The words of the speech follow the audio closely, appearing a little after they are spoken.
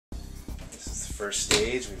first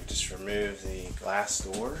stage, we've just removed the glass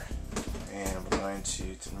door, and I'm going to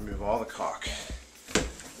remove all the caulk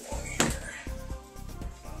along here.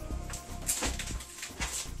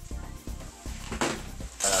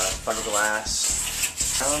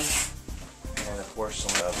 Fiberglass down, and the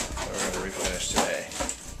porcelain that we're going to refinish today.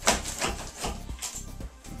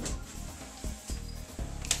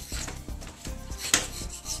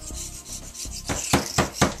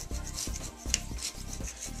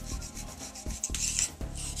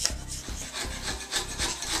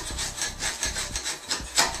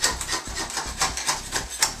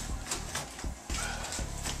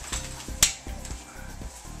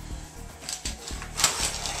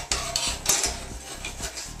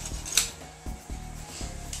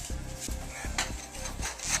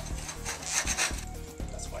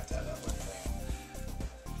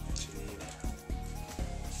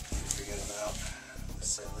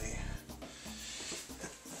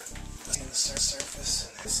 Surface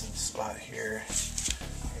and this spot here,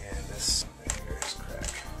 and this here is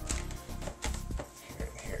crack here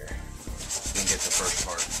and here. You can get the first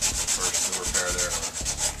part, the repair there.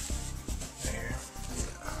 There.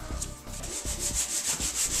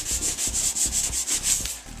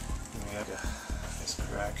 We have this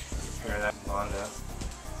crack. Repair that Mondo.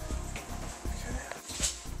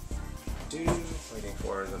 Okay. Waiting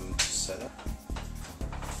for them to set up.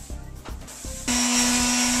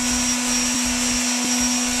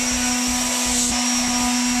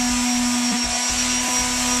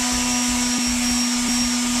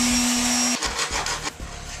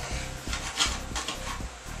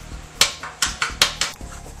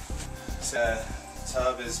 The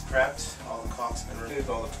tub is prepped, all the caulk's been removed,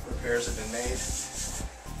 all the repairs have been made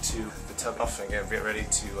to the tub off and get ready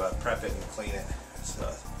to prep it and clean it. It's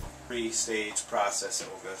a 3-stage process that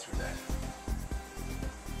we'll go through that.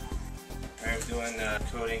 Alright, we're doing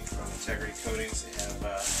coating from Integrity Coatings. They have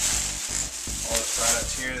all the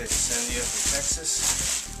products here they send you from Texas.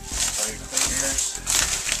 All your cleaners,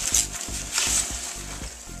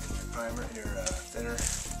 your primer, your thinner.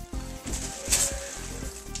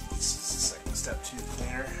 Step 2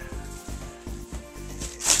 cleaner and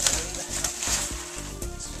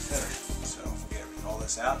thinner. So we'll get all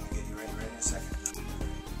this out and get you ready in a second.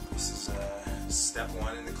 This is step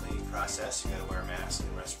 1 in the cleaning process. You got to wear a mask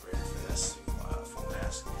and respirator for this, full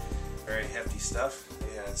mask. Very hefty stuff.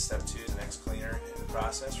 And step 2 is the next cleaner in the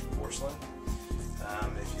process for porcelain.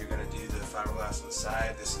 If you're going to do the fiberglass on the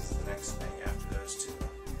side, this is the next thing after those two.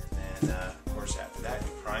 And then of course after that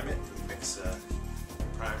you prime it. You mix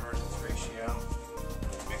primer to the ratio.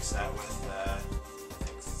 Mix that with I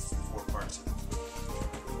think 4 parts of it.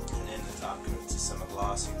 And then the top coat is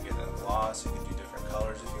semi-gloss. You can get a gloss. You can do different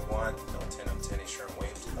colors if you want. Don't tint them to any Sherm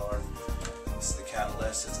Williams color. This is the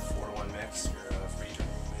catalyst. It's a 4-to-1 mix. You're a free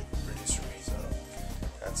producer me. So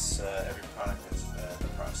that's every product is the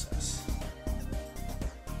process.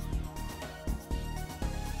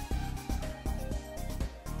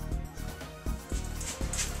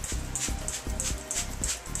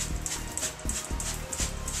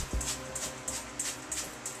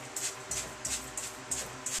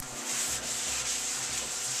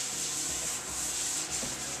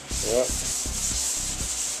 Yep.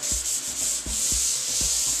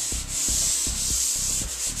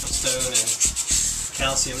 Stone and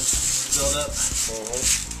calcium buildup.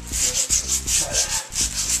 Try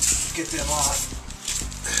to get them off.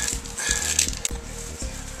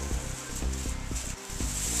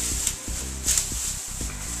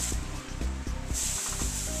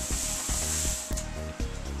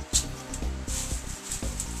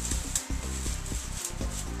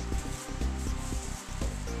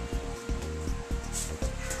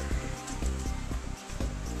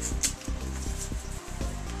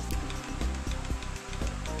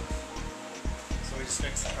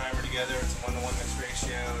 Mix the primer together. It's a 1-to-1 mix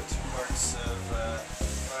ratio, 2 parts of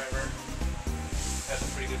primer. It has a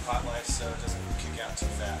pretty good pot life, so it doesn't kick out too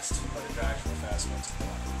fast, but it dries real fast once it's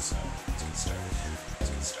on. So let's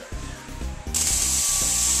get started.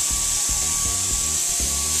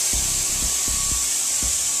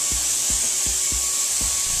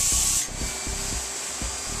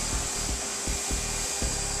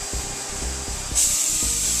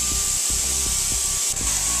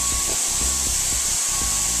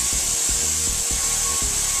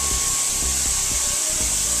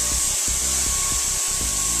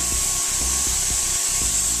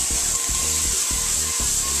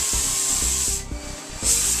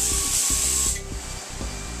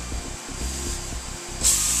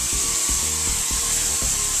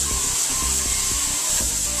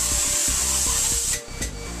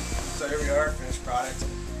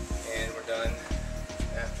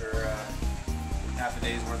 half a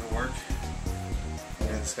day's worth of work.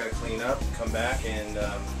 And it's got to clean up, come back, and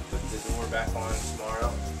put the door back on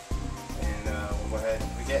tomorrow. And we'll go ahead.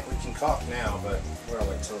 We can caulk now, but we're gonna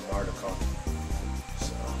wait till tomorrow to caulk.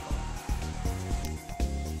 So.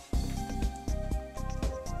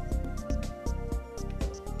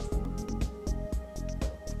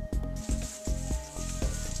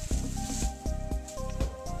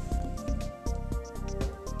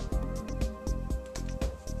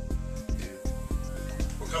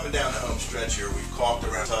 Coming down the home stretch here, we've caulked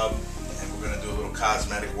around the tub, and we're going to do a little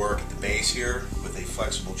cosmetic work at the base here with a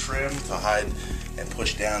flexible trim to hide and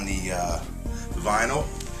push down the vinyl.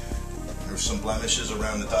 There's some blemishes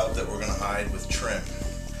around the tub that we're going to hide with trim.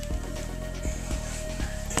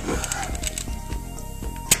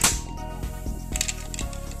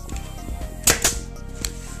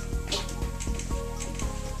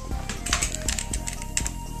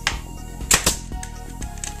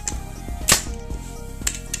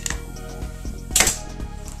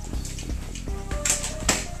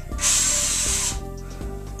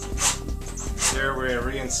 Here we're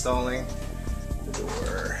reinstalling the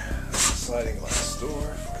door, sliding glass door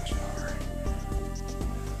for a shower.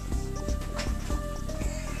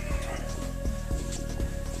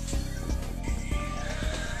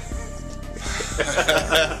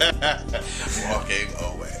 Walking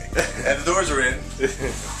away. And the doors are in. There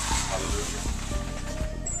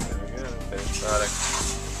we go, finished product.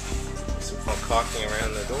 Some fun caulking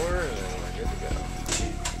around the door, and then we're good to go.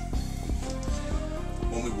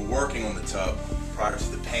 When we were working on the tub prior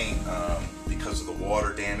to the paint, because of the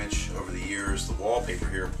water damage over the years, the wallpaper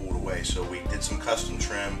here pulled away, so we did some custom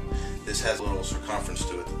trim. This has a little circumference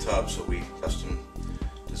to it, the tub, so we custom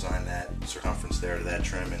designed that circumference there to that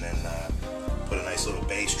trim, and then put a nice little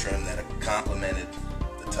base trim that complemented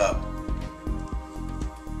the tub.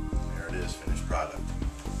 There it is, finished product.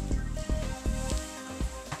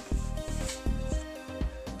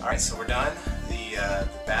 Alright, so we're done. The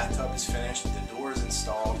bathtub is finished, the door is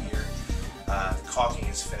installed here, the caulking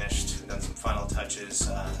is finished, we've done some final touches.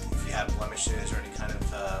 If you have blemishes or any kind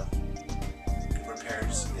of